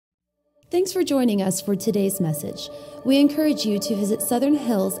Thanks for joining us for today's message. We encourage you to visit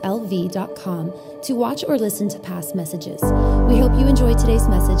southernhillslv.com to watch or listen to past messages. We hope you enjoy today's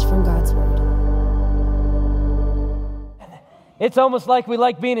message from God's Word. It's almost like we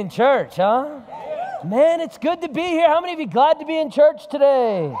like being in church, huh? Man, it's good to be here. How many of you glad to be in church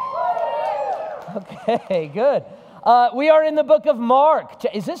today? Okay, good. We are in the book of Mark.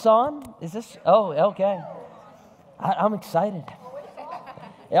 Is this on? Is this? Oh, okay. I'm excited.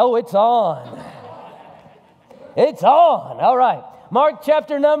 Oh, it's on. It's on. All right. Mark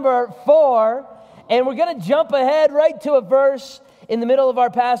chapter number 4. And we're going to jump ahead right to a verse in the middle of our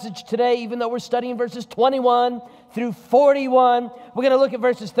passage today, even though we're studying verses 21 through 41. We're going to look at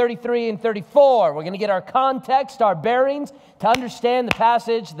verses 33 and 34. We're going to get our context, our bearings, to understand the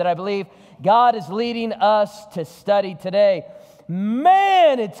passage that I believe God is leading us to study today.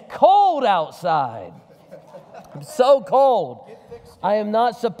 Man, it's cold outside. It's so cold. I am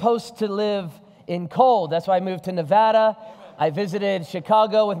not supposed to live in cold. That's why I moved to Nevada. I visited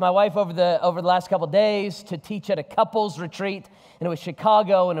Chicago with my wife over the last couple of days to teach at a couples retreat. And it was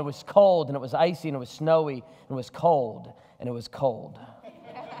Chicago, and it was cold, and it was icy, and it was snowy, and it was cold, and it was cold.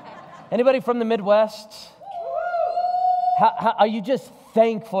 Anybody from the Midwest? How are you just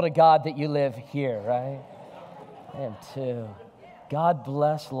thankful to God that you live here, right? I am too. God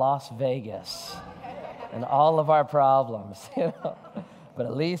bless Las Vegas and all of our problems, you know. But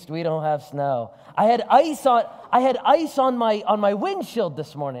at least we don't have snow. I had ice on my windshield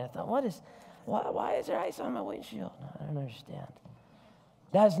this morning. I thought, why is there ice on my windshield? I don't understand.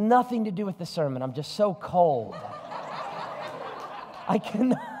 That has nothing to do with the sermon. I'm just so cold. I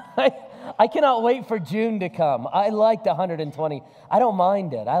cannot wait for June to come. I like the 120. I don't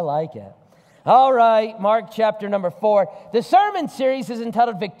mind it. I like it. All right, Mark chapter number 4. The sermon series is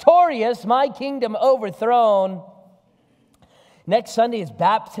entitled Victorious, My Kingdom Overthrown. Next Sunday is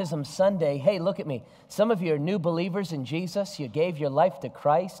Baptism Sunday. Hey, look at me. Some of you are new believers in Jesus. You gave your life to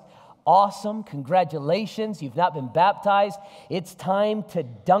Christ. Awesome. Congratulations. You've not been baptized. It's time to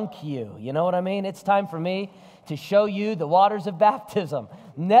dunk you. You know what I mean? It's time for me to show you the waters of baptism.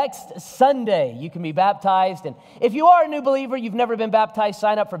 Next Sunday, you can be baptized. And if you are a new believer, you've never been baptized,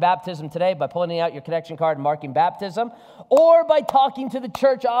 sign up for baptism today by pulling out your connection card and marking baptism, or by talking to the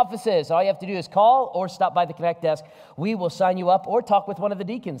church offices. All you have to do is call or stop by the Connect desk. We will sign you up, or talk with one of the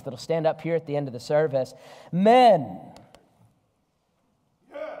deacons that'll stand up here at the end of the service. Men.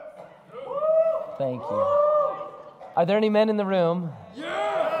 Thank you. Are there any men in the room?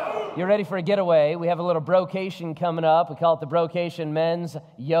 You're ready for a getaway. We have a little brocation coming up. We call it the Brocation Men's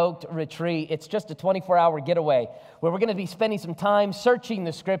Yoked Retreat. It's just a 24-hour getaway where we're going to be spending some time searching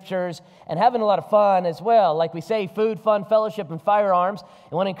the scriptures and having a lot of fun as well. Like we say, food, fun, fellowship, and firearms.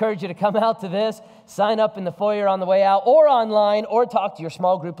 I want to encourage you to come out to this. Sign up in the foyer on the way out, or online, or talk to your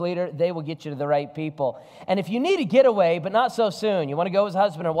small group leader. They will get you to the right people. And if you need a getaway, but not so soon, you want to go as a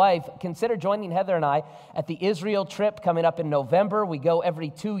husband or wife, consider joining Heather and I at the Israel trip coming up in November. We go every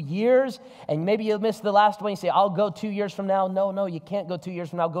 2 years, and maybe you'll miss the last one. You say, I'll go 2 years from now. No, you can't go 2 years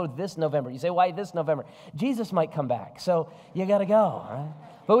from now. Go this November. You say, why this November? Jesus might come back, so you got to go, right?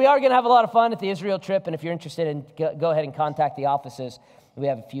 But we are going to have a lot of fun at the Israel trip, and if you're interested, go ahead and contact the offices. We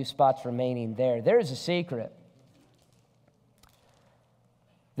have a few spots remaining there. There is a secret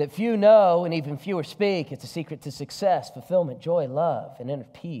that few know and even fewer speak. It's a secret to success, fulfillment, joy, love, and inner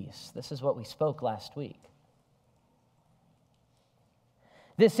peace. This is what we spoke last week.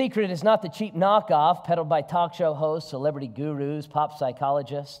 This secret is not the cheap knockoff peddled by talk show hosts, celebrity gurus, pop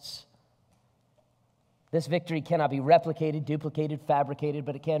psychologists. This victory cannot be replicated, duplicated, fabricated,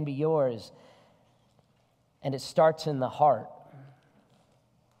 but it can be yours. And it starts in the heart.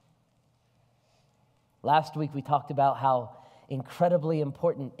 Last week we talked about how incredibly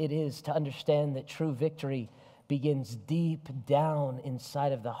important it is to understand that true victory begins deep down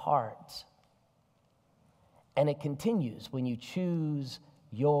inside of the heart. And it continues when you choose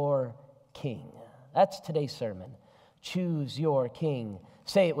your king. That's today's sermon. Choose your king.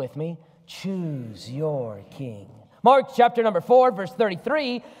 Say it with me. Choose your king. Mark chapter number 4, verse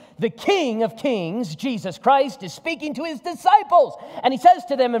 33, the King of Kings, Jesus Christ, is speaking to his disciples. And he says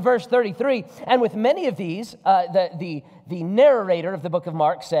to them in verse 33, and with many of these, the narrator of the book of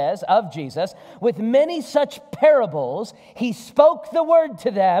Mark says of Jesus, with many such parables, he spoke the word to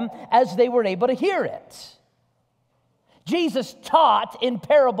them as they were able to hear it. Jesus taught in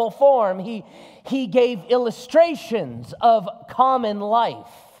parable form. He gave illustrations of common life.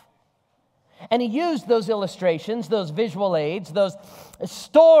 And he used those illustrations, those visual aids, those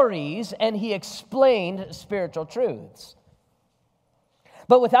stories, and he explained spiritual truths.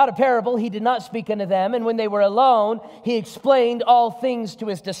 But without a parable, he did not speak unto them. And when they were alone, he explained all things to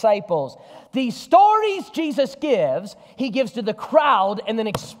his disciples. These stories Jesus gives, he gives to the crowd and then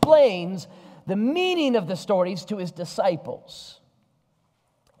explains the meaning of the stories to his disciples.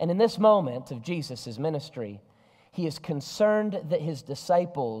 And in this moment of Jesus' ministry, he is concerned that his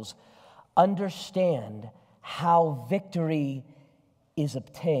disciples understand how victory is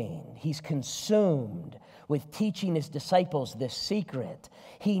obtained. He's consumed with teaching his disciples this secret.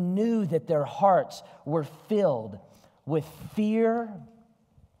 He knew that their hearts were filled with fear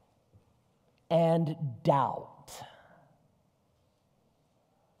and doubt.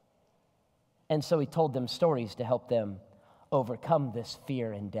 And so he told them stories to help them overcome this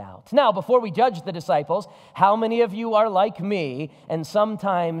fear and doubt. Now, before we judge the disciples, how many of you are like me and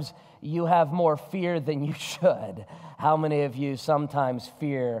sometimes you have more fear than you should? How many of you sometimes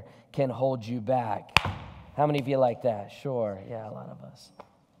fear can hold you back? How many of you like that? Sure, yeah, a lot of us.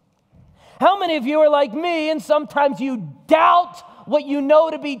 How many of you are like me and sometimes you doubt what you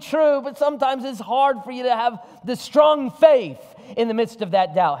know to be true, but sometimes it's hard for you to have the strong faith in the midst of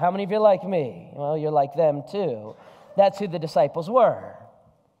that doubt? How many of you are like me? Well, you're like them too. That's who the disciples were.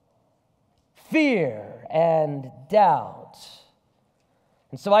 Fear and doubt.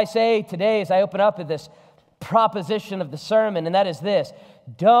 And so I say today, as I open up with this proposition of the sermon, and that is this: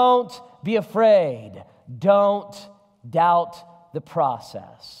 don't be afraid. Don't doubt the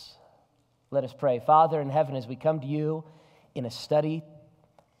process. Let us pray. Father in heaven, as we come to you in a study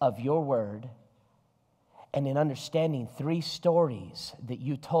of your word, and in understanding 3 stories that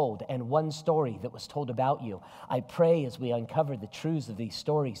you told and 1 story that was told about you, I pray as we uncover the truths of these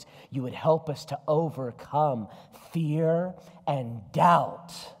stories, you would help us to overcome fear and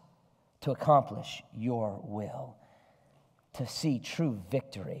doubt to accomplish your will, to see true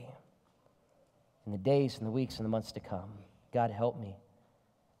victory in the days and the weeks and the months to come. God, help me.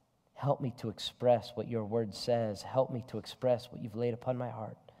 Help me to express what your word says. Help me to express what you've laid upon my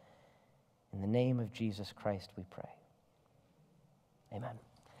heart. In the name of Jesus Christ, we pray. Amen.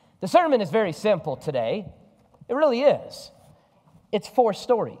 The sermon is very simple today. It really is. It's 4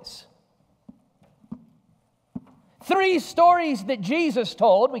 stories. 3 stories that Jesus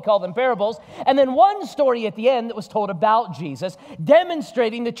told, we call them parables, and then 1 story at the end that was told about Jesus,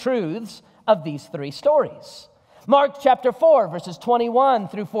 demonstrating the truths of these 3 stories. Mark chapter 4, verses 21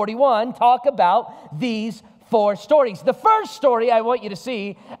 through 41 talk about these 4 stories. The first story I want you to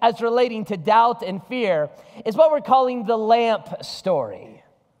see as relating to doubt and fear is what we're calling the lamp story.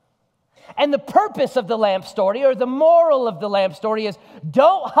 And the purpose of the lamp story, or the moral of the lamp story, is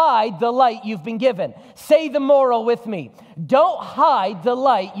don't hide the light you've been given. Say the moral with me. Don't hide the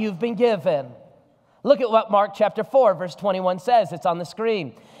light you've been given. Look at what Mark chapter 4, verse 21 says. It's on the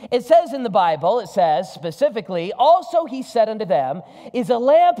screen. It says in the Bible, it says specifically, also he said unto them, is a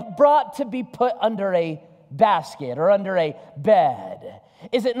lamp brought to be put under a basket or under a bed?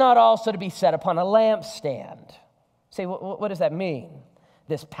 Is it not also to be set upon a lampstand? Say, what does that mean,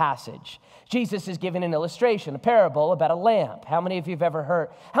 this passage? Jesus is giving an illustration, a parable about a lamp. How many of you have ever heard?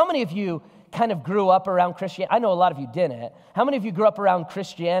 How many of you kind of grew up around Christianity? I know a lot of you didn't. How many of you grew up around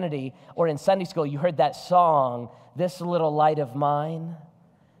Christianity or in Sunday school, you heard that song, "This little light of mine,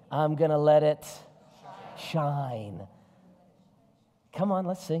 I'm going to let it shine." Come on,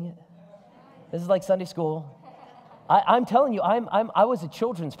 let's sing it. This is like Sunday school. I'm telling you, I was a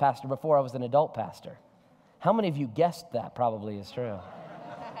children's pastor before I was an adult pastor. How many of you guessed that probably is true?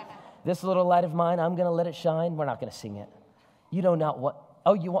 This little light of mine, I'm going to let it shine. We're not going to sing it. You know not what.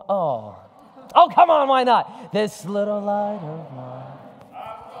 Oh, you want. Oh, come on, why not? This little light of mine.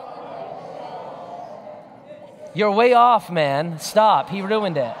 You're way off, man. Stop. He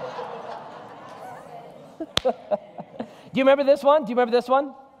ruined it. Do you remember this one? Do you remember this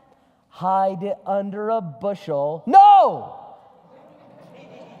one? Hide it under a bushel. No!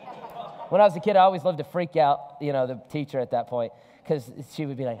 When I was a kid, I always loved to freak out, the teacher at that point, because she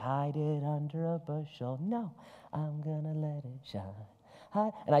would be like, hide it under a bushel. No, I'm going to let it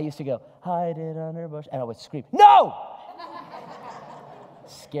shine. And I used to go, hide it under a bushel. And I would scream, no!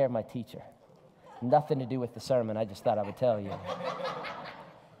 Scare my teacher. Nothing to do with the sermon. I just thought I would tell you.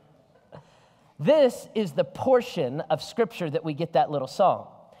 This is the portion of Scripture that we get that little song.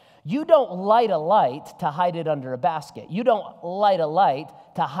 You don't light a light to hide it under a basket. You don't light a light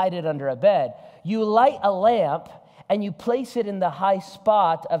to hide it under a bed. You light a lamp and you place it in the high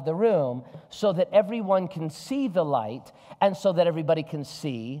spot of the room so that everyone can see the light and so that everybody can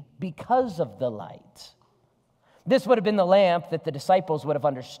see because of the light. This would have been the lamp that the disciples would have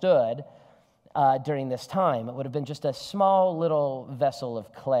understood during this time. It would have been just a small little vessel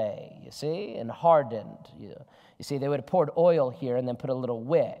of clay, you see, and hardened. You see, they would have poured oil here and then put a little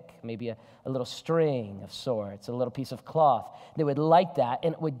wick, maybe a little string of sorts, a little piece of cloth. They would light that,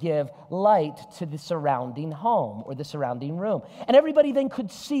 and it would give light to the surrounding home or the surrounding room. And everybody then could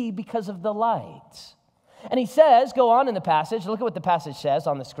see because of the light. And he says, go on in the passage, look at what the passage says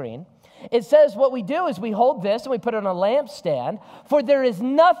on the screen. It says what we do is we hold this and we put it on a lampstand, for there is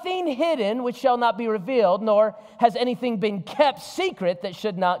nothing hidden which shall not be revealed, nor has anything been kept secret that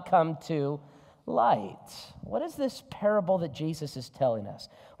should not come to light. What is this parable that Jesus is telling us?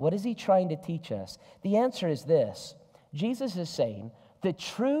 What is he trying to teach us? The answer is this. Jesus is saying, the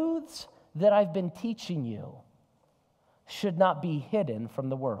truths that I've been teaching you should not be hidden from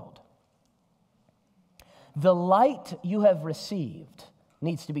the world. The light you have received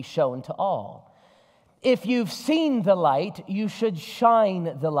needs to be shown to all. If you've seen the light, you should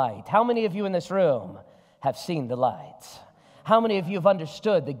shine the light. How many of you in this room have seen the light? How many of you have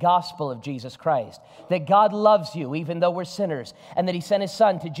understood the gospel of Jesus Christ? That God loves you even though we're sinners, and that he sent his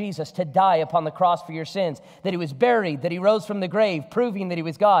son to Jesus to die upon the cross for your sins, that he was buried, that he rose from the grave, proving that he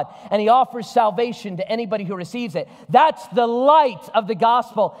was God, and he offers salvation to anybody who receives it. That's the light of the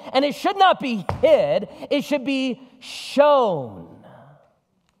gospel, and it should not be hid, it should be shown.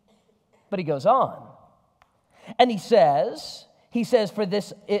 But he goes on, and he says, for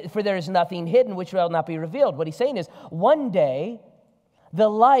there is nothing hidden which will not be revealed. What he's saying is, one day, the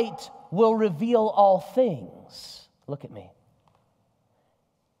light will reveal all things. Look at me.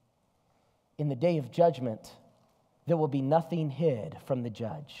 In the day of judgment, there will be nothing hid from the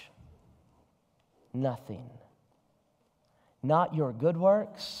judge. Nothing. Not your good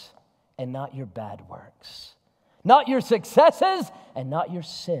works and not your bad works. Not your successes and not your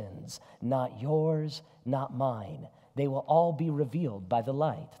sins. Not yours, not mine. They will all be revealed by the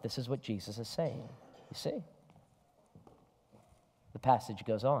light. This is what Jesus is saying. You see? The passage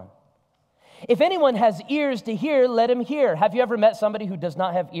goes on. If anyone has ears to hear, let him hear. Have you ever met somebody who does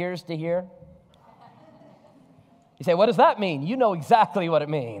not have ears to hear? You say, what does that mean? You know exactly what it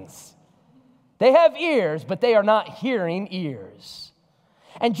means. They have ears, but they are not hearing ears.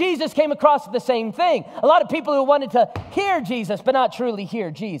 And Jesus came across the same thing. A lot of people who wanted to hear Jesus, but not truly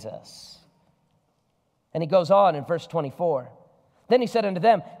hear Jesus. And he goes on in verse 24. Then he said unto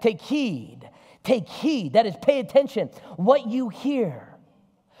them, take heed, that is, pay attention, what you hear.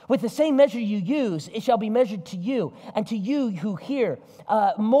 With the same measure you use, it shall be measured to you, and to you who hear,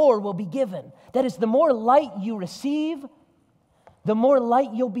 more will be given. That is, the more light you receive, the more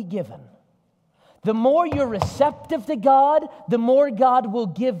light you'll be given. The more you're receptive to God, the more God will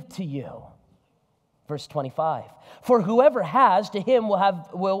give to you. Verse 25. For whoever has, to him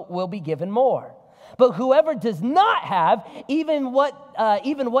will be given more. But whoever does not have, even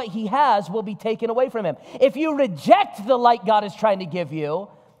what he has will be taken away from him. If you reject the light God is trying to give you,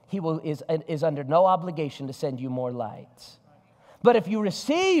 he is under no obligation to send you more light. But if you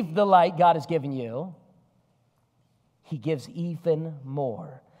receive the light God has given you, he gives even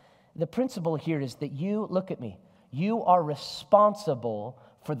more. The principle here is that look at me, you are responsible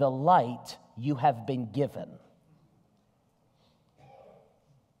for the light you have been given.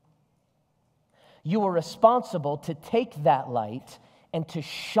 You are responsible to take that light and to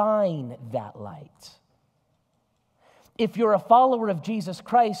shine that light. If you're a follower of Jesus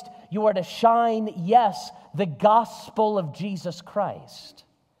Christ, you are to shine, yes, the gospel of Jesus Christ.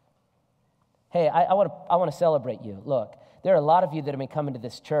 Hey, I want to celebrate you. Look, there are a lot of you that have been coming to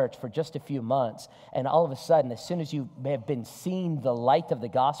this church for just a few months, and all of a sudden, as soon as you have been seeing the light of the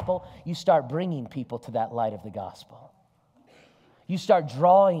gospel, you start bringing people to that light of the gospel. You start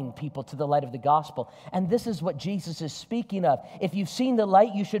drawing people to the light of the gospel. And this is what Jesus is speaking of. If you've seen the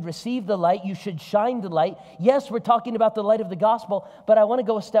light, you should receive the light. You should shine the light. Yes, we're talking about the light of the gospel, but I want to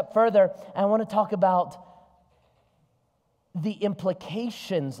go a step further. And I want to talk about the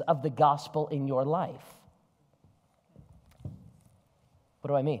implications of the gospel in your life.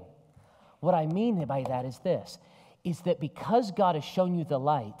 What do I mean? What I mean by that is this, is that because God has shown you the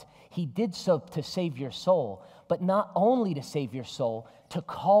light, he did so to save your soul, but not only to save your soul, to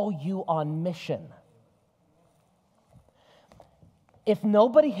call you on mission. If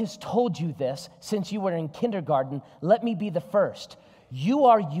nobody has told you this since you were in kindergarten, let me be the first. You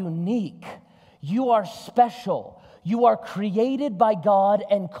are unique. You are special. You are created by God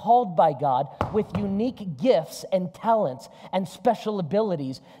and called by God with unique gifts and talents and special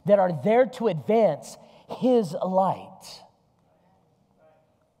abilities that are there to advance his light.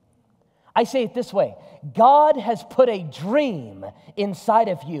 I say it this way. God has put a dream inside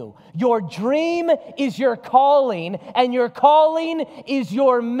of you. Your dream is your calling, and your calling is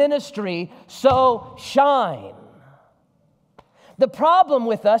your ministry, so shine. The problem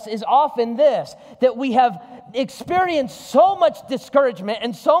with us is often this, that we have experienced so much discouragement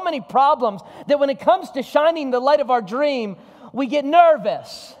and so many problems that when it comes to shining the light of our dream, we get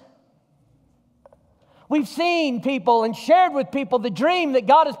nervous. We've seen people and shared with people the dream that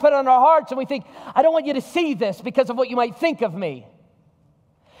God has put on our hearts, and we think, I don't want you to see this because of what you might think of me.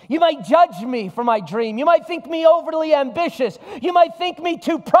 You might judge me for my dream. You might think me overly ambitious. You might think me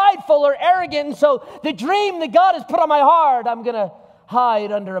too prideful or arrogant. And so the dream that God has put on my heart, I'm going to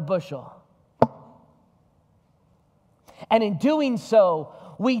hide under a bushel. And in doing so,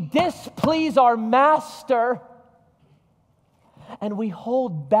 we displease our master and we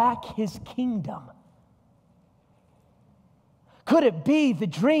hold back his kingdom. Could it be the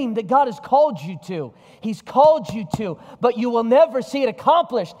dream that God has called you to? He's called you to, but you will never see it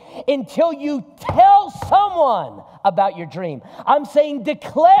accomplished until you tell someone about your dream. I'm saying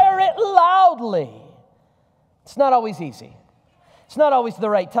declare it loudly. It's not always easy. It's not always the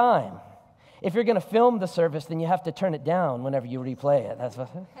right time. If you're going to film the service, then you have to turn it down whenever you replay it. That's what.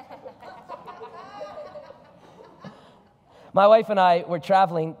 My wife and I were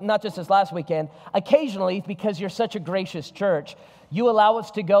traveling, not just this last weekend. Occasionally, because you're such a gracious church, you allow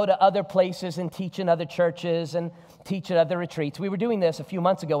us to go to other places and teach in other churches and teach at other retreats. We were doing this a few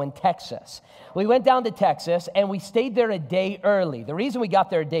months ago in Texas. We went down to Texas, and we stayed there a day early. The reason we got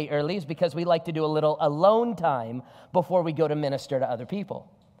there a day early is because we like to do a little alone time before we go to minister to other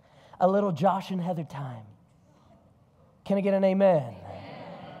people. A little Josh and Heather time. Can I get an amen? Amen.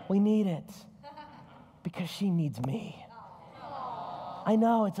 We need it because she needs me. I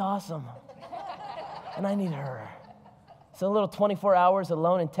know, it's awesome. And I need her. So a little 24 hours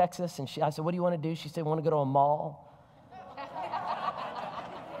alone in Texas, and I said, what do you want to do? She said, I want to go to a mall.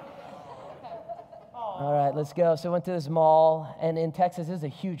 All right, let's go. So we went to this mall, and in Texas, this is a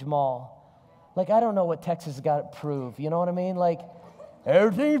huge mall. Like, I don't know what Texas has got to prove, you know what I mean? Like,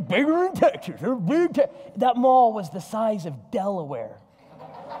 everything's bigger in Texas. That mall was the size of Delaware.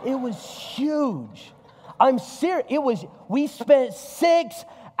 It was huge. I'm serious. We spent 6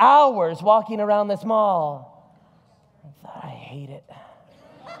 hours walking around this mall. I thought, I hate it.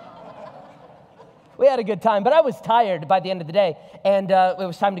 We had a good time, but I was tired by the end of the day, and it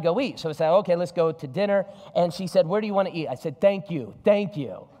was time to go eat. So I said, okay, let's go to dinner. And she said, where do you want to eat? I said, thank you.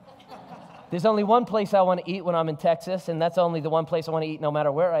 There's only one place I want to eat when I'm in Texas, and that's only the one place I want to eat no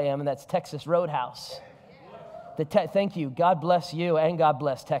matter where I am, and that's Texas Roadhouse. Thank you. God bless you, and God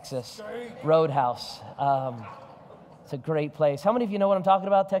bless Texas Roadhouse. It's a great place. How many of you know what I'm talking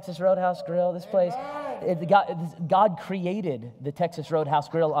about? Texas Roadhouse Grill, this place. God created the Texas Roadhouse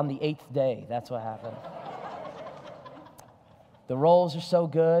Grill on the 8th day. That's what happened. The rolls are so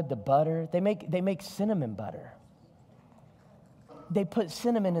good. The butter. They make cinnamon butter. They put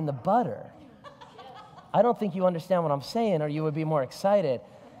cinnamon in the butter. I don't think you understand what I'm saying, or you would be more excited.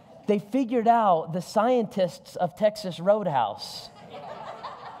 They figured out, the scientists of Texas Roadhouse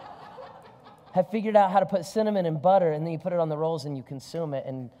have figured out how to put cinnamon in butter, and then you put it on the rolls and you consume it,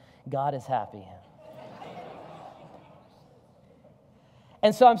 and God is happy.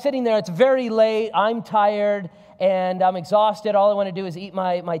 And so I'm sitting there, it's very late, I'm tired, and I'm exhausted. All I want to do is eat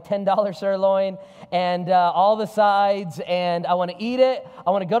my $10 sirloin and all the sides, and I want to eat it. I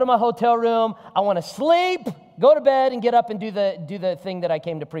want to go to my hotel room. I want to sleep, go to bed, and get up and do the thing that I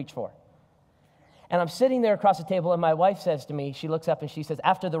came to preach for. And I'm sitting there across the table, and my wife says to me, she looks up and she says,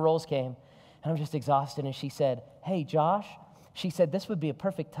 after the rolls came, and I'm just exhausted, and she said, hey, Josh, she said, this would be a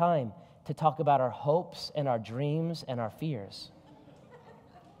perfect time to talk about our hopes and our dreams and our fears.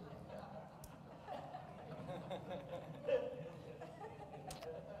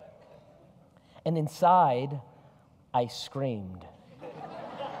 And inside, I screamed.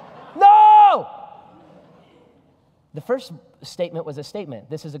 No! The first statement was a statement.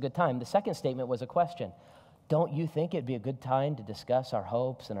 This is a good time. The second statement was a question. Don't you think it'd be a good time to discuss our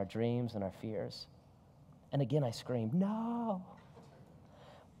hopes and our dreams and our fears? And again, I screamed, no.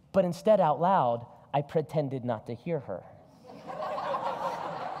 But instead, out loud, I pretended not to hear her.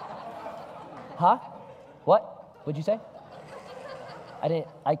 Huh? What? What'd you say?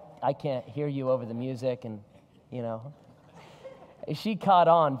 I can't hear you over the music, and, you know. She caught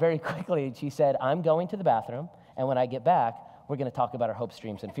on very quickly, and she said, I'm going to the bathroom, and when I get back, we're going to talk about our hopes,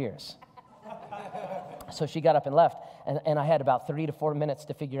 dreams, and fears. So she got up and left, and I had about 3 to 4 minutes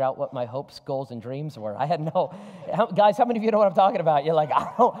to figure out what my hopes, goals, and dreams were. I had guys, how many of you know what I'm talking about? You're like,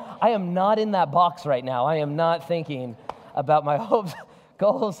 I am not in that box right now. I am not thinking about my hopes,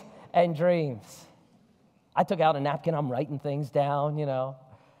 goals, and dreams. I took out a napkin. I'm writing things down, you know.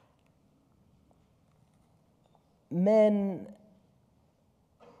 Men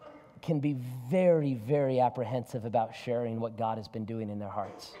can be very, very apprehensive about sharing what God has been doing in their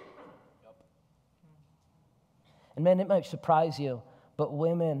hearts. And men, it might surprise you, but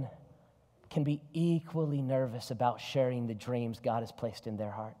women can be equally nervous about sharing the dreams God has placed in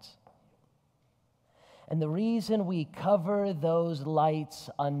their hearts. And the reason we cover those lights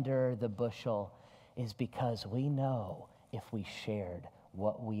under the bushel is because we know if we shared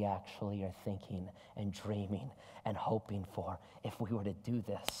what we actually are thinking and dreaming and hoping for, if we were to do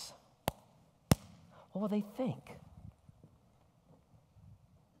this, what will they think?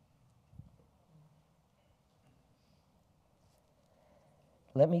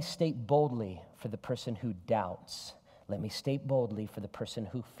 Let me state boldly for the person who doubts. Let me state boldly for the person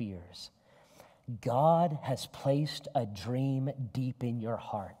who fears. God has placed a dream deep in your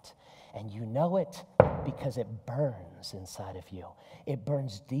heart, and you know it because it burns inside of you. It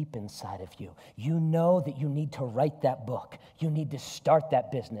burns deep inside of you. You know that you need to write that book. You need to start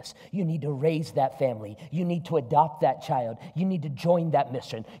that business. You need to raise that family. You need to adopt that child. You need to join that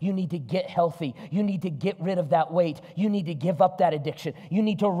mission. You need to get healthy. You need to get rid of that weight. You need to give up that addiction. You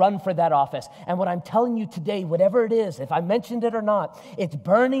need to run for that office. And what I'm telling you today, whatever it is, if I mentioned it or not, it's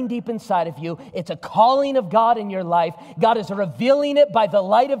burning deep inside of you. It's a calling of God in your life. God is revealing it by the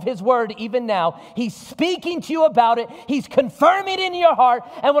light of His Word even now. He's speaking to you about it. He's confirming it in your heart.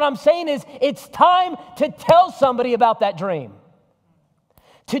 And what I'm saying is, it's time to tell somebody about that dream,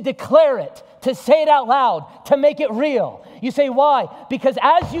 to declare it, to say it out loud, to make it real. You say, why? Because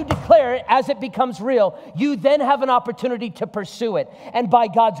as you declare it, as it becomes real, you then have an opportunity to pursue it. And by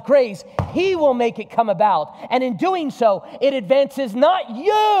God's grace, He will make it come about. And in doing so, it advances not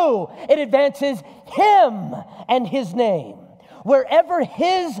you, it advances Him and His name. Wherever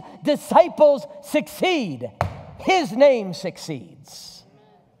His disciples succeed, His name succeeds.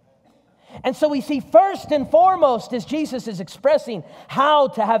 And so we see first and foremost, as Jesus is expressing how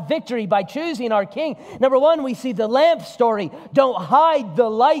to have victory by choosing our King. Number one, we see the lamp story. Don't hide the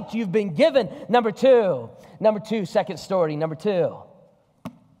light you've been given. Number two, second story. Number two,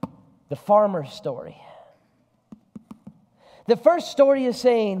 the farmer story. The first story is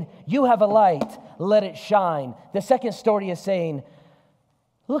saying, you have a light, let it shine. The second story is saying,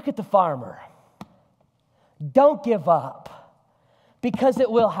 look at the farmer. Don't give up, because it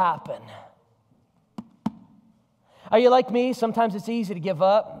will happen. Are you like me? Sometimes it's easy to give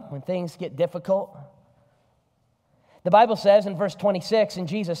up when things get difficult. The Bible says in verse 26, and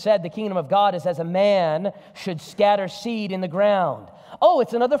Jesus said, the kingdom of God is as a man should scatter seed in the ground. Oh,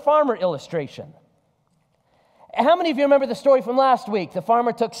 it's another farmer illustration. How many of you remember the story from last week? The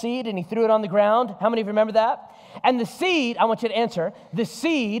farmer took seed and he threw it on the ground. How many of you remember that? And the seed, I want you to answer, the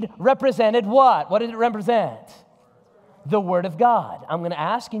seed represented what? What did it represent? The Word of God. I'm going to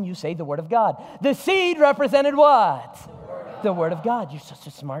ask and you say the Word of God. The seed represented what? The Word of God. You're such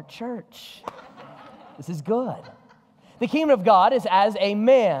a smart church. This is good. The kingdom of God is as a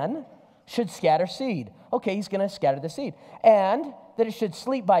man should scatter seed. Okay, he's going to scatter the seed. And that it should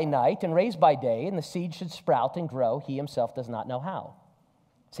sleep by night and raise by day, and the seed should sprout and grow. He himself does not know how.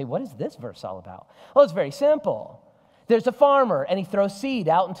 Say, what is this verse all about? Well, it's very simple. There's a farmer, and he throws seed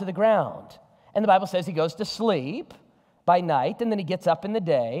out into the ground. And the Bible says he goes to sleep by night, and then he gets up in the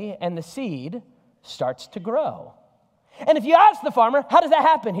day, and the seed starts to grow. And if you ask the farmer, how does that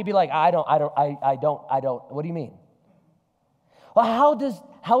happen? He'd be like, I don't. What do you mean? Well, how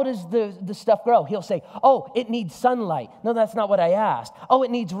does the stuff grow? He'll say, oh, it needs sunlight. No, that's not what I asked. Oh, it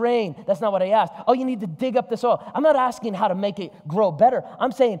needs rain. That's not what I asked. Oh, you need to dig up the soil. I'm not asking how to make it grow better.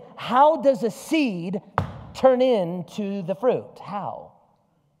 I'm saying, how does a seed turn into the fruit? How?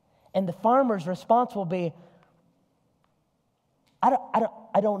 And the farmer's response will be, I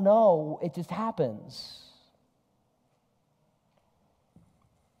don't know. It just happens.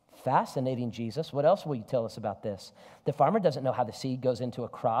 Fascinating, Jesus. What else will you tell us about this? The farmer doesn't know how the seed goes into a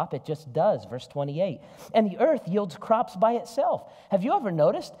crop. It just does. Verse 28. And the earth yields crops by itself. Have you ever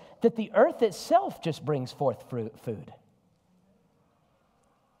noticed that the earth itself just brings forth food?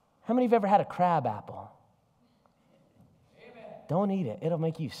 How many of you have ever had a crab apple? Amen. Don't eat it. It'll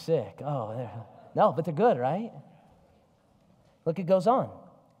make you sick. Oh, no, but they're good, right? Look, it goes on.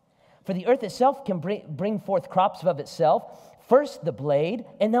 For the earth itself can bring forth crops of itself. First the blade,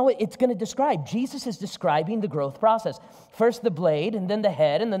 and now it's going to describe. Jesus is describing the growth process. First the blade, and then the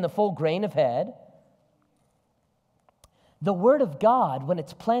head, and then the full grain of head. The Word of God, when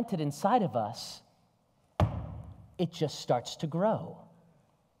it's planted inside of us, it just starts to grow.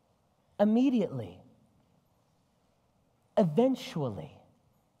 Immediately. Eventually.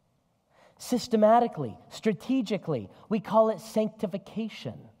 Systematically. Strategically. We call it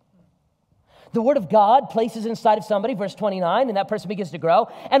sanctification. The word of God places inside of somebody, verse 29, and that person begins to grow.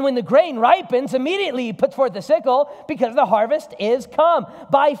 And when the grain ripens, immediately he puts forth the sickle because the harvest is come.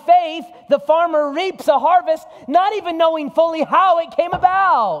 By faith, the farmer reaps a harvest, not even knowing fully how it came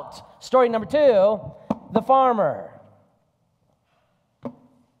about. Story number 2, the farmer.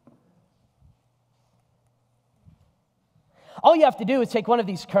 All you have to do is take one of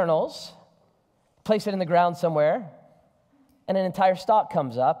these kernels, place it in the ground somewhere, and an entire stalk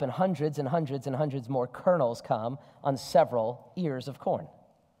comes up, and hundreds and hundreds and hundreds more kernels come on several ears of corn.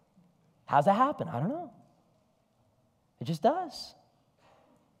 How's that happen? I don't know. It just does.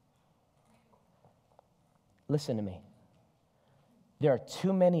 Listen to me. There are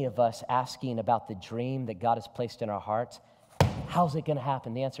too many of us asking about the dream that God has placed in our hearts. How's it going to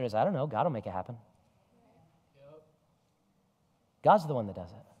happen? The answer is, I don't know. God will make it happen. God's the one that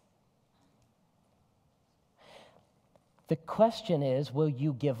does it. The question is, will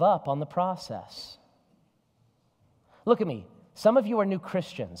you give up on the process? Look at me. Some of you are new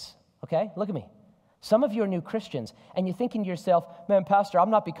Christians, okay? Look at me. Some of you are new Christians, and you're thinking to yourself, man, Pastor, I'm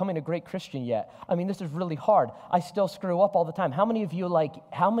not becoming a great Christian yet. I mean, this is really hard. I still screw up all the time. How many of you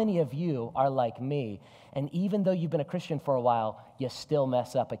are like me? And even though you've been a Christian for a while, you still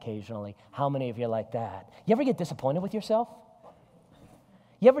mess up occasionally. How many of you are like that? You ever get disappointed with yourself?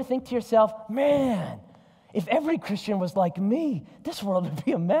 You ever think to yourself, man, if every Christian was like me, this world would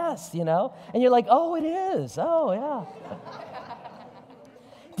be a mess, you know? And you're like, oh, it is. Oh, yeah.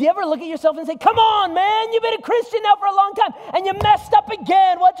 Do you ever look at yourself and say, come on, man, you've been a Christian now for a long time, and you messed up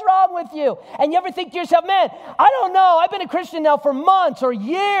again. What's wrong with you? And you ever think to yourself, man, I don't know. I've been a Christian now for months or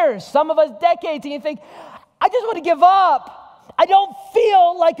years, some of us decades, and you think, I just want to give up. I don't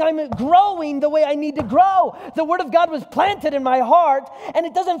feel like I'm growing the way I need to grow. The Word of God was planted in my heart, and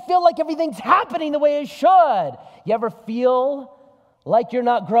it doesn't feel like everything's happening the way it should. You ever feel like you're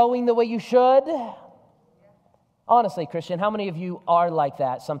not growing the way you should? Honestly, Christian, how many of you are like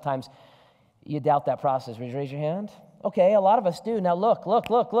that? Sometimes you doubt that process. Would you raise your hand? Okay, a lot of us do. Now look.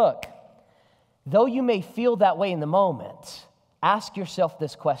 Though you may feel that way in the moment, ask yourself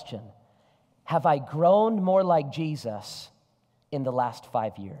this question. Have I grown more like Jesus in the last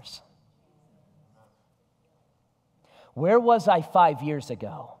 5 years? Where was I 5 years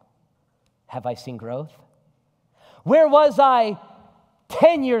ago? Have I seen growth? Where was I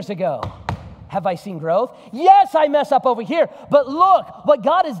 10 years ago? Have I seen growth? Yes, I mess up over here. But look, what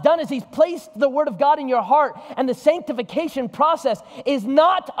God has done is He's placed the Word of God in your heart. And the sanctification process is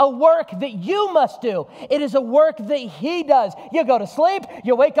not a work that you must do. It is a work that He does. You go to sleep,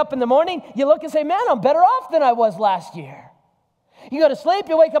 you wake up in the morning, you look and say, man, I'm better off than I was last year. You go to sleep,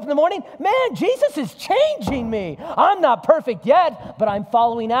 you wake up in the morning, man, Jesus is changing me. I'm not perfect yet, but I'm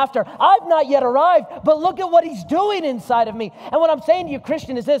following after. I've not yet arrived, but look at what He's doing inside of me. And what I'm saying to you,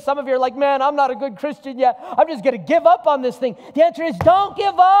 Christian, is this. Some of you are like, man, I'm not a good Christian yet. I'm just going to give up on this thing. The answer is don't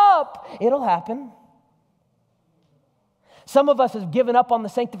give up. It'll happen. Some of us have given up on the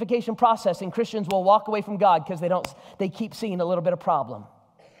sanctification process, and Christians will walk away from God because they keep seeing a little bit of problem.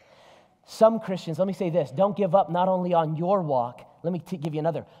 Some Christians, let me say this, don't give up not only on your walk. Let me give you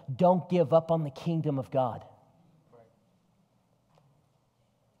another. Don't give up on the kingdom of God.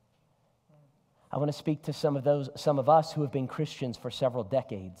 I want to speak to some of us who have been Christians for several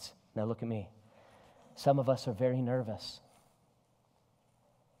decades. Now look at me. Some of us are very nervous.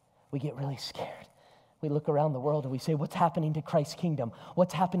 We get really scared. We look around the world and we say, what's happening to Christ's kingdom?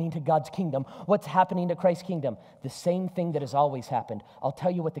 What's happening to God's kingdom? What's happening to Christ's kingdom? The same thing that has always happened. I'll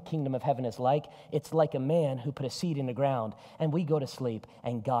tell you what the kingdom of heaven is like. It's like a man who put a seed in the ground, and we go to sleep,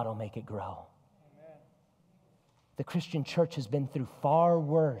 and God will make it grow. Amen. The Christian church has been through far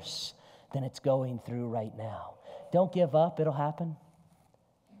worse than it's going through right now. Don't give up. It'll happen.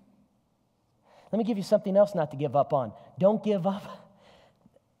 Let me give you something else not to give up on. Don't give up.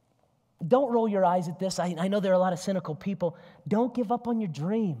 Don't roll your eyes at this. I know there are a lot of cynical people. Don't give up on your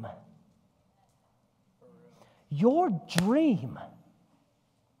dream. Your dream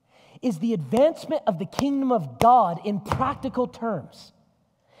is the advancement of the kingdom of God in practical terms.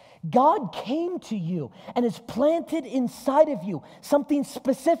 God came to you and has planted inside of you something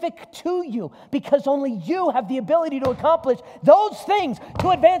specific to you because only you have the ability to accomplish those things to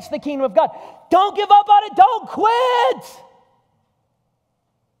advance the kingdom of God. Don't give up on it. Don't quit.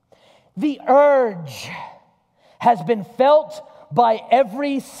 The urge has been felt by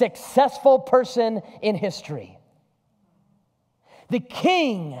every successful person in history. The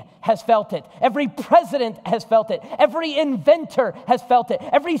king has felt it. Every president has felt it. Every inventor has felt it.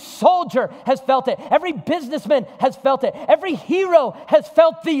 Every soldier has felt it. Every businessman has felt it. Every hero has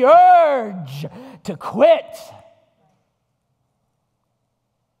felt the urge to quit.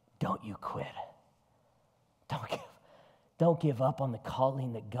 Don't you quit. Don't give up on the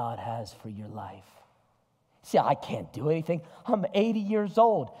calling that God has for your life. See, I can't do anything. I'm 80 years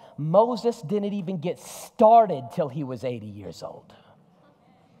old. Moses didn't even get started till he was 80 years old.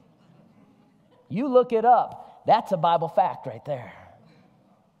 You look it up. That's a Bible fact right there.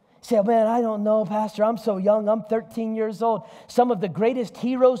 Say, oh, man, I don't know, Pastor. I'm so young. I'm 13 years old. Some of the greatest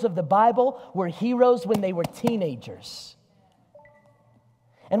heroes of the Bible were heroes when they were teenagers.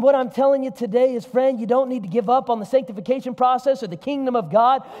 And what I'm telling you today is, friend, you don't need to give up on the sanctification process or the kingdom of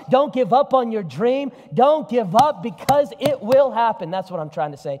God. Don't give up on your dream. Don't give up, because it will happen. That's what I'm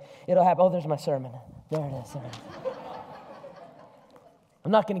trying to say. It'll happen. Oh, there's my sermon. There it is. There it is.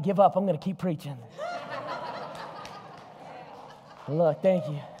 I'm not going to give up. I'm going to keep preaching. Look, thank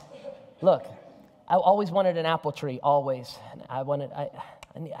you. Look, I always wanted an apple tree, always. I wanted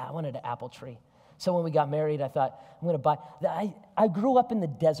an apple tree. So when we got married, I thought, I'm going to buy. I grew up in the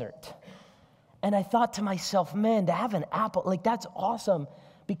desert. And I thought to myself, man, to have an apple, like that's awesome,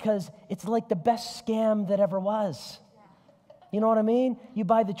 because it's like the best scam that ever was. You know what I mean? You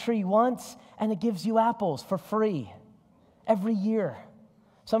buy the tree once, and it gives you apples for free every year.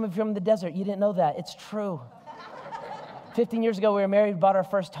 Some of you from the desert, you didn't know that. It's true. 15 years ago, we were married, bought our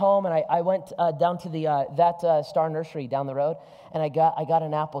first home, and I went down to the Star Nursery down the road, and I got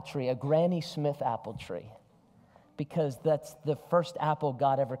an apple tree, a Granny Smith apple tree, because that's the first apple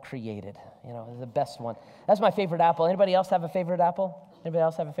God ever created. You know, the best one. That's my favorite apple. Anybody else have a favorite apple? Anybody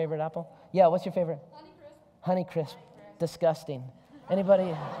else have a favorite apple? Yeah, what's your favorite? Honey Crisp. Disgusting. Anybody?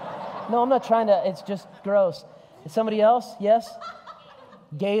 No, I'm not trying to. It's just gross. Somebody else? Yes?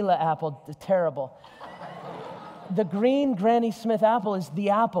 Gala apple. Terrible. The green Granny Smith apple is the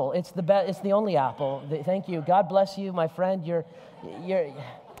apple. It's the best. It's the only apple. Thank you. God bless you, my friend. You're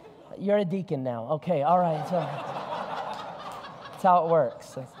a deacon now. Okay. All right. So that's how it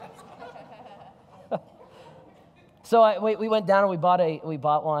works. So we went down and we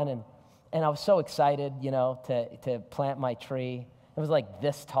bought one, and I was so excited, you know, to plant my tree. It was like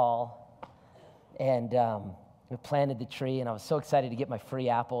this tall, and we planted the tree, and I was so excited to get my free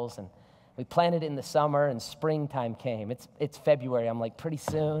apples. And we planted it in the summer, and springtime came. It's February. I'm like, pretty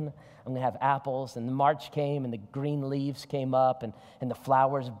soon I'm going to have apples. And March came, and the green leaves came up, and the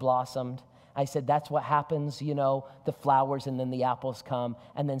flowers blossomed. I said, that's what happens, you know, the flowers, and then the apples come.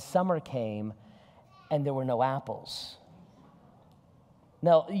 And then summer came, and there were no apples.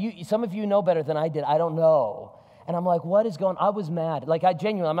 Now, some of you know better than I did. I don't know. And I'm like, what is going on? I was mad. Like, I'm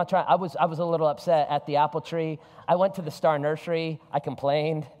not trying. I was a little upset at the apple tree. I went to the Star Nursery. I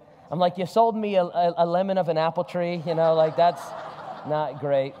complained. I'm like, you sold me a lemon of an apple tree, you know, like that's not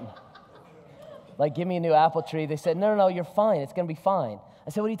great. Like, give me a new apple tree. They said, no, you're fine. It's going to be fine.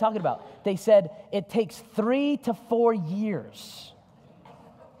 I said, what are you talking about? They said, it takes 3 to 4 years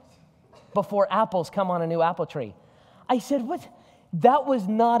before apples come on a new apple tree. I said, what? That was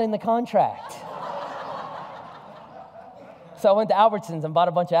not in the contract. So I went to Albertsons and bought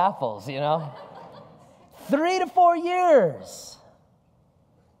a bunch of apples, you know. 3 to 4 years.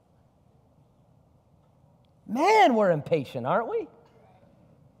 Man, we're impatient, aren't we?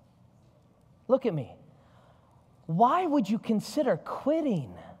 Look at me. Why would you consider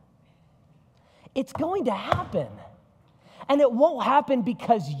quitting? It's going to happen. And it won't happen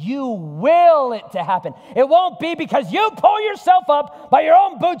because you will it to happen. It won't be because you pull yourself up by your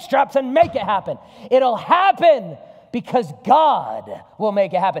own bootstraps and make it happen. It'll happen because God will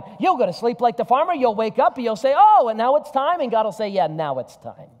make it happen. You'll go to sleep like the farmer. You'll wake up and you'll say, oh, and now it's time. And God will say, yeah, now it's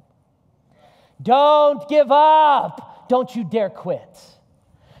time. Don't give up. Don't you dare quit.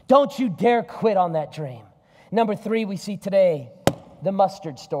 Don't you dare quit on that dream. Number 3, we see today the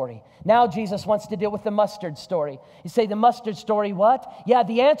mustard story. Now Jesus wants to deal with the mustard story. You say, the mustard story what? Yeah,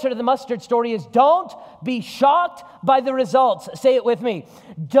 the answer to the mustard story is don't be shocked by the results. Say it with me.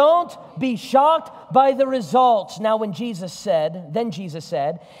 Don't be shocked by the results. Now then Jesus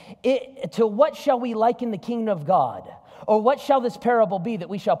said, to what shall we liken the kingdom of God? Or what shall this parable be that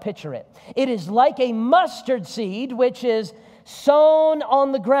we shall picture it? It is like a mustard seed which is sown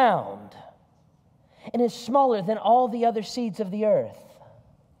on the ground and is smaller than all the other seeds of the earth.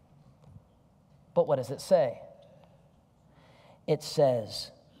 But what does it say? It says,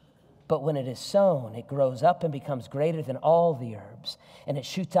 but when it is sown, it grows up and becomes greater than all the herbs, and it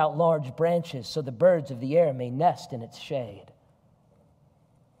shoots out large branches so the birds of the air may nest in its shade.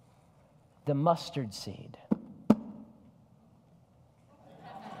 The mustard seed.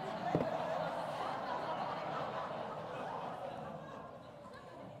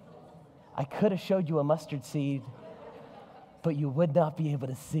 I could have showed you a mustard seed, but you would not be able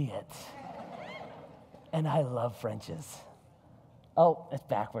to see it. And I love French's. Oh, it's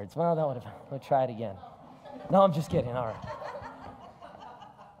backwards. Well, that would have, we'll try it again. No, I'm just kidding. All right.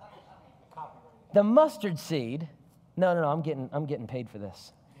 The mustard seed. No. I'm getting paid for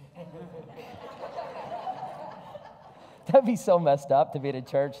this. That'd be so messed up to be at a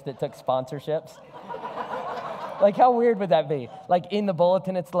church that took sponsorships. Like, how weird would that be? Like, in the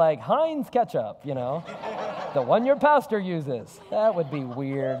bulletin, it's like, Heinz ketchup, you know? The one your pastor uses. That would be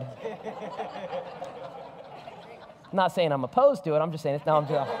weird. I'm not saying I'm opposed to it. I'm just saying, I'm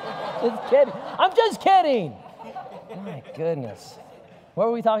just kidding. I'm just kidding. My goodness. What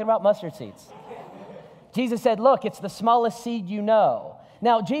were we talking about? Mustard seeds. Jesus said, look, it's the smallest seed you know.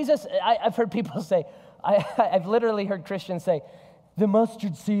 Now, Jesus, I've heard people say, I've literally heard Christians say, the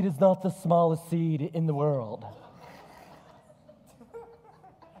mustard seed is not the smallest seed in the world.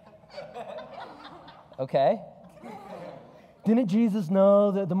 Okay. Didn't Jesus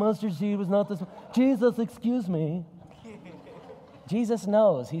know that the mustard seed was not the Jesus, excuse me. Jesus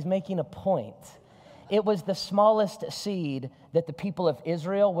knows. He's making a point. It was the smallest seed that the people of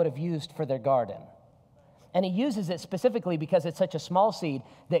Israel would have used for their garden. And he uses it specifically because it's such a small seed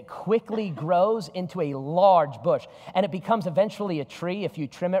that quickly grows into a large bush. And it becomes eventually a tree if you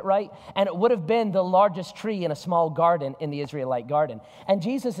trim it right. And it would have been the largest tree in a small garden in the Israelite garden. And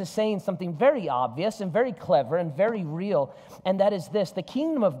Jesus is saying something very obvious and very clever and very real. And that is this: the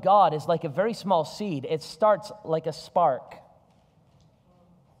kingdom of God is like a very small seed. It starts like a spark.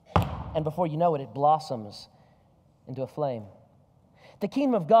 And before you know it, it blossoms into a flame. The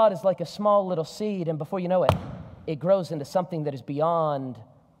kingdom of God is like a small little seed, and before you know it, it grows into something that is beyond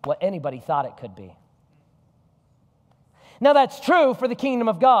what anybody thought it could be. Now, that's true for the kingdom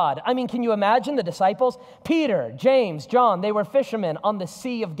of God. I mean, can you imagine the disciples? Peter, James, John, they were fishermen on the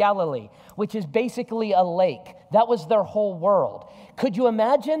Sea of Galilee, which is basically a lake. That was their whole world. Could you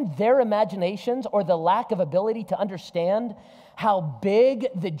imagine their imaginations or the lack of ability to understand how big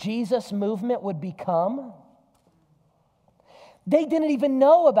the Jesus movement would become? They didn't even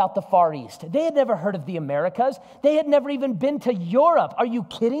know about the Far East. They had never heard of the Americas. They had never even been to Europe. Are you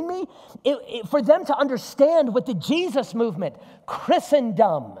kidding me? For them to understand what the Jesus movement,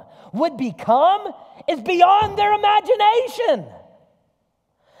 Christendom, would become is beyond their imagination.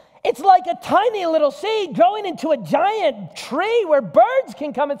 It's like a tiny little seed growing into a giant tree where birds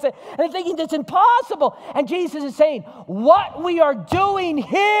can come and say, and they're thinking it's impossible. And Jesus is saying, what we are doing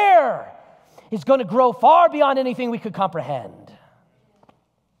here is going to grow far beyond anything we could comprehend.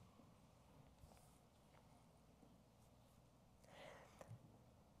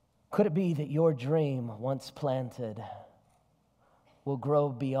 Could it be that your dream, once planted, will grow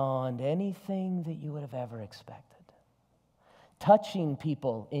beyond anything that you would have ever expected? Touching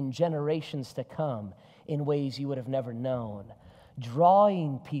people in generations to come in ways you would have never known.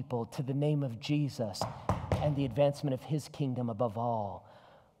 Drawing people to the name of Jesus and the advancement of his kingdom above all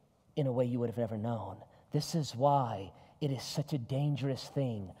in a way you would have never known. This is why it is such a dangerous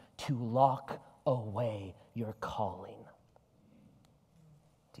thing to lock away your calling.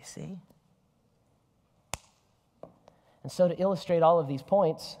 Do you see? And so to illustrate all of these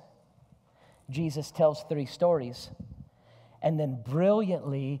points, Jesus tells 3 stories. And then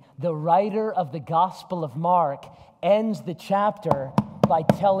brilliantly, the writer of the Gospel of Mark ends the chapter by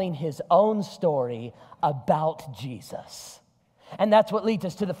telling his own story about Jesus. And that's what leads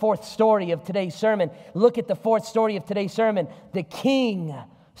us to the 4th story of today's sermon. Look at the 4th story of today's sermon, the King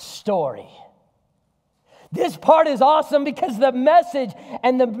story. This part is awesome because the message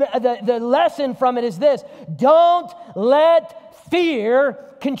and the lesson from it is this: don't let fear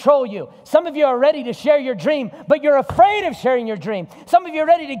control you. Some of you are ready to share your dream, but you're afraid of sharing your dream. Some of you are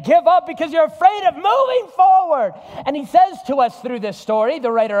ready to give up because you're afraid of moving forward. And he says to us through this story,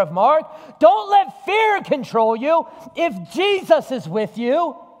 the writer of Mark, don't let fear control you if Jesus is with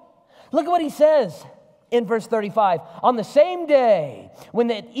you. Look at what he says in verse 35. On the same day, when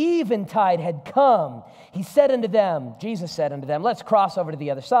the eventide had come, he said unto them, Jesus said unto them, let's cross over to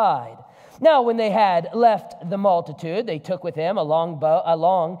the other side. Now, when they had left the multitude, they took with him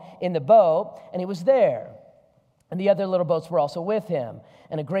along in the boat, and he was there. And the other little boats were also with him.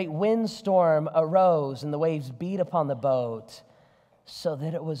 And a great windstorm arose, and the waves beat upon the boat, so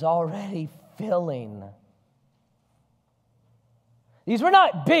that it was already filling. These were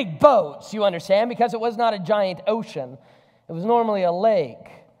not big boats, you understand, because it was not a giant ocean. It was normally a lake.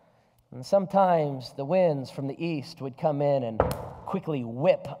 And sometimes the winds from the east would come in and quickly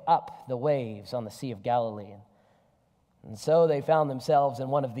whip up the waves on the Sea of Galilee. And so they found themselves in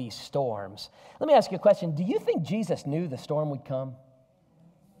one of these storms. Let me ask you a question. Do you think Jesus knew the storm would come?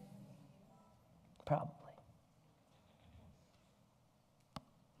 Probably.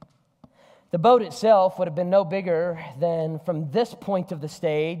 The boat itself would have been no bigger than from this point of the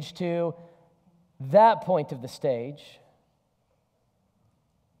stage to that point of the stage.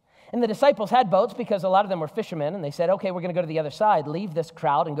 And the disciples had boats because a lot of them were fishermen, and they said, okay, we're going to go to the other side, leave this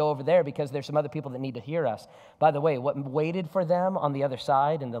crowd and go over there because there's some other people that need to hear us. By the way, what waited for them on the other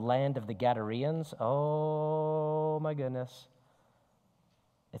side in the land of the Gadareans, oh my goodness.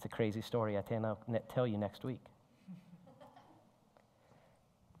 It's a crazy story I tell you next week.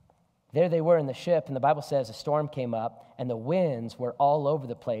 There they were in the ship, and the Bible says a storm came up, and the winds were all over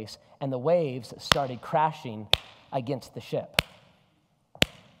the place, and the waves started crashing against the ship.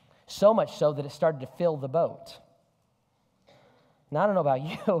 So much so that it started to fill the boat. Now, I don't know about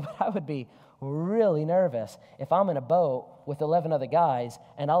you, but I would be really nervous if I'm in a boat with 11 other guys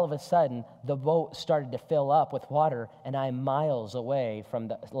and all of a sudden the boat started to fill up with water and I'm miles away from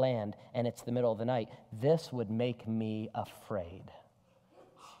the land and it's the middle of the night. This would make me afraid.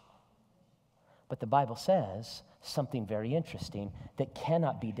 But the Bible says something very interesting that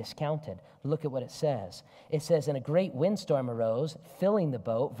cannot be discounted. Look at what it says. It says, and a great windstorm arose, filling the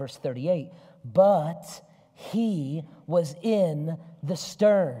boat, verse 38, but he was in the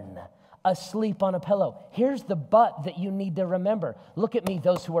stern, asleep on a pillow. Here's the but that you need to remember. Look at me,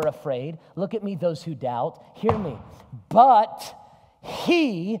 those who are afraid. Look at me, those who doubt. Hear me. But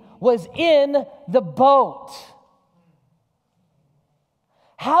he was in the boat.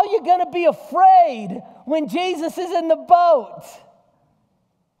 How are you going to be afraid when Jesus is in the boat?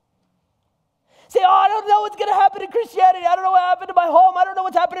 Say, oh, I don't know what's going to happen in Christianity. I don't know what happened to my home. I don't know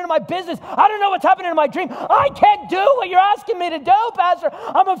what's happening in my business. I don't know what's happening in my dream. I can't do what you're asking me to do, Pastor.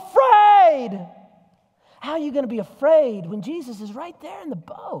 I'm afraid. How are you going to be afraid when Jesus is right there in the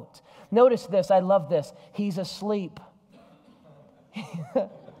boat? Notice this. I love this. He's asleep.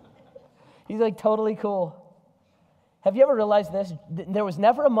 He's like totally cool. Have you ever realized this? There was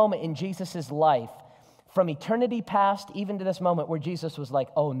never a moment in Jesus' life from eternity past even to this moment where Jesus was like,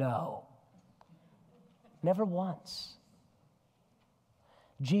 oh no. Never once.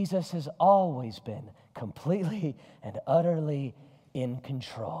 Jesus has always been completely and utterly in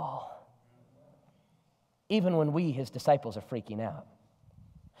control. Even when we, his disciples, are freaking out.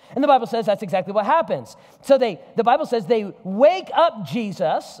 And the Bible says that's exactly what happens. So the Bible says they wake up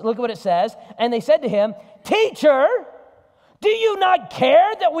Jesus, look at what it says, and they said to him, Teacher, do you not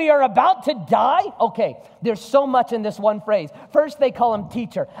care that we are about to die? Okay, there's so much in this one phrase. First, they call him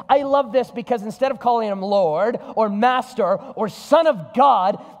teacher. I love this because instead of calling him Lord or Master or Son of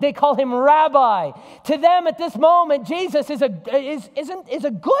God, they call him Rabbi. To them at this moment, Jesus is a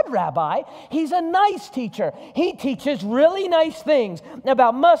good rabbi. He's a nice teacher. He teaches really nice things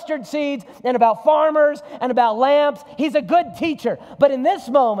about mustard seeds and about farmers and about lamps. He's a good teacher. But in this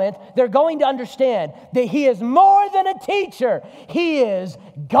moment, they're going to understand that he is more than a teacher. He is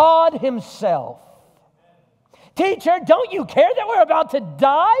God himself. Teacher, don't you care that we're about to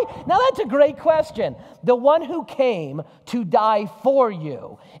die? Now that's a great question. The one who came to die for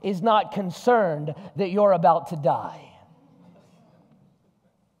you is not concerned that you're about to die.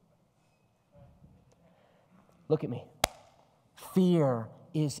 Look at me. Fear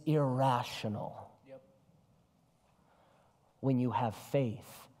is irrational when you have faith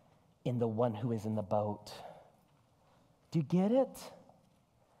in the one who is in the boat. Do you get it?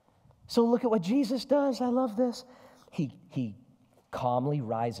 So look at what Jesus does. I love this. He calmly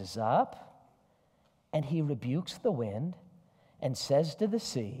rises up and he rebukes the wind and says to the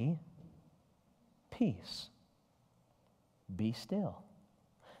sea, peace, be still.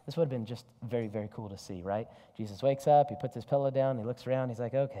 This would have been just very, very cool to see, right? Jesus wakes up, he puts his pillow down, he looks around, he's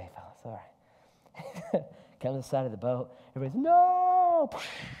like, okay, fellas, all right. Come to the side of the boat. Everybody's, no!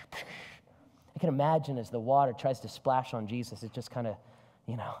 I can imagine as the water tries to splash on Jesus, it just kind of,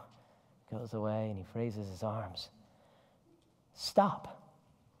 goes away and he raises his arms. Stop.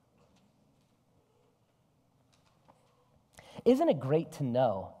 Isn't it great to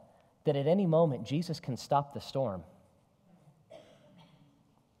know that at any moment Jesus can stop the storm?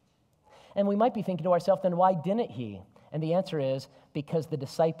 And we might be thinking to ourselves, then why didn't he? And the answer is because the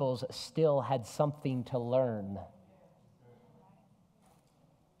disciples still had something to learn.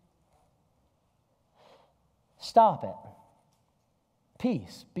 Stop it.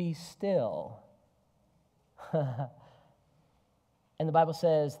 Peace, be still. And the Bible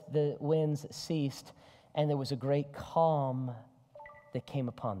says the winds ceased and there was a great calm that came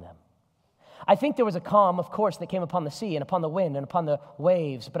upon them. I think there was a calm, of course, that came upon the sea and upon the wind and upon the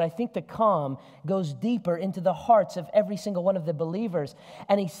waves, but I think the calm goes deeper into the hearts of every single one of the believers.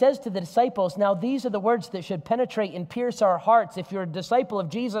 And he says to the disciples, now these are the words that should penetrate and pierce our hearts. If you're a disciple of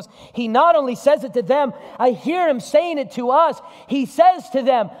Jesus, he not only says it to them, I hear him saying it to us. He says to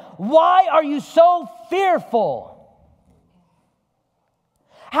them, why are you so fearful?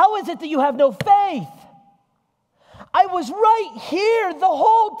 How is it that you have no faith? I was right here the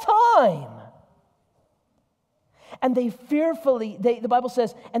whole time. And they fearfully, the Bible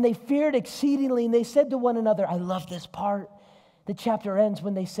says, and they feared exceedingly, and they said to one another, I love this part. The chapter ends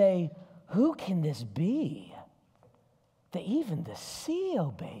when they say, who can this be that even the sea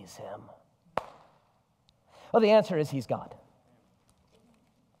obeys him? Well, the answer is he's God.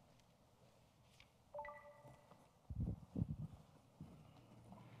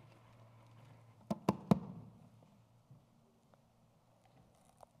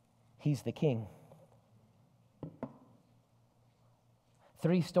 He's the King.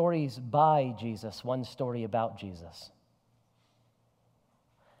 3 stories by Jesus, 1 story about Jesus.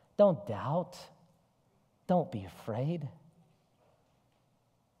 Don't doubt. Don't be afraid.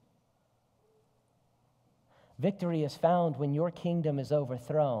 Victory is found when your kingdom is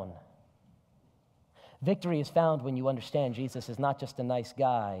overthrown. Victory is found when you understand Jesus is not just a nice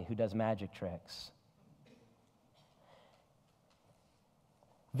guy who does magic tricks.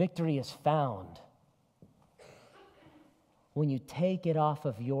 Victory is found when you take it off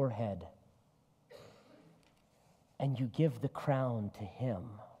of your head and you give the crown to him.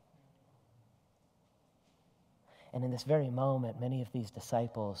 And in this very moment, many of these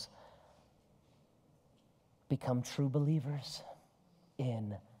disciples become true believers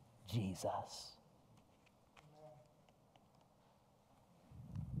in Jesus.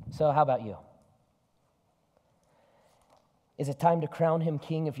 So how about you? Is it time to crown him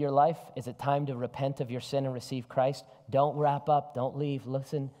king of your life? Is it time to repent of your sin and receive Christ? Don't wrap up. Don't leave.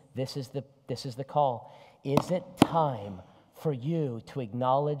 Listen, this is the call. Is it time for you to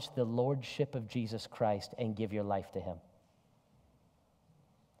acknowledge the lordship of Jesus Christ and give your life to him?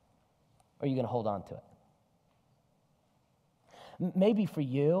 Or are you going to hold on to it? Maybe for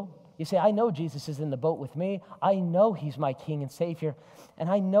you, you say, I know Jesus is in the boat with me. I know he's my King and Savior. And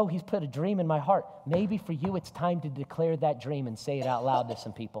I know he's put a dream in my heart. Maybe for you, it's time to declare that dream and say it out loud to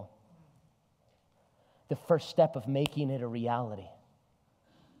some people. The first step of making it a reality.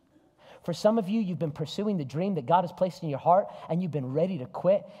 For some of you, you've been pursuing the dream that God has placed in your heart, and you've been ready to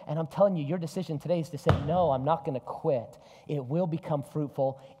quit. And I'm telling you, your decision today is to say, no, I'm not going to quit. It will become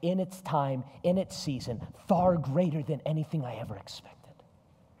fruitful in its time, in its season, far greater than anything I ever expected.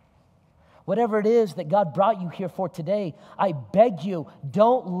 Whatever it is that God brought you here for today, I beg you,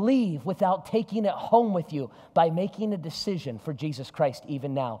 don't leave without taking it home with you by making a decision for Jesus Christ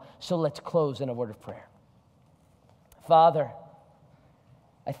even now. So let's close in a word of prayer. Father,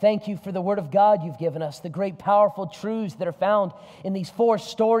 I thank you for the word of God you've given us, the great powerful truths that are found in these 4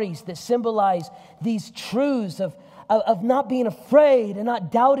 stories that symbolize these truths of not being afraid and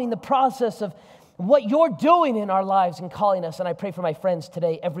not doubting the process of what you're doing in our lives and calling us. And I pray for my friends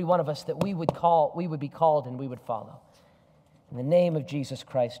today, every one of us, that we would be called and we would follow. In the name of Jesus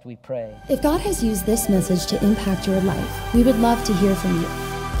Christ, we pray. If God has used this message to impact your life, we would love to hear from you.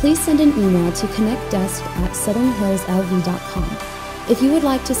 Please send an email to connectdesk@southernhillslv.com. If you would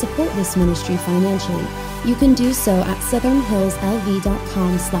like to support this ministry financially, you can do so at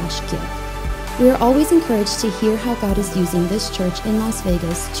southernhillslv.com/give. We are always encouraged to hear how God is using this church in Las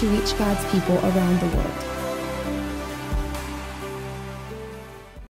Vegas to reach God's people around the world.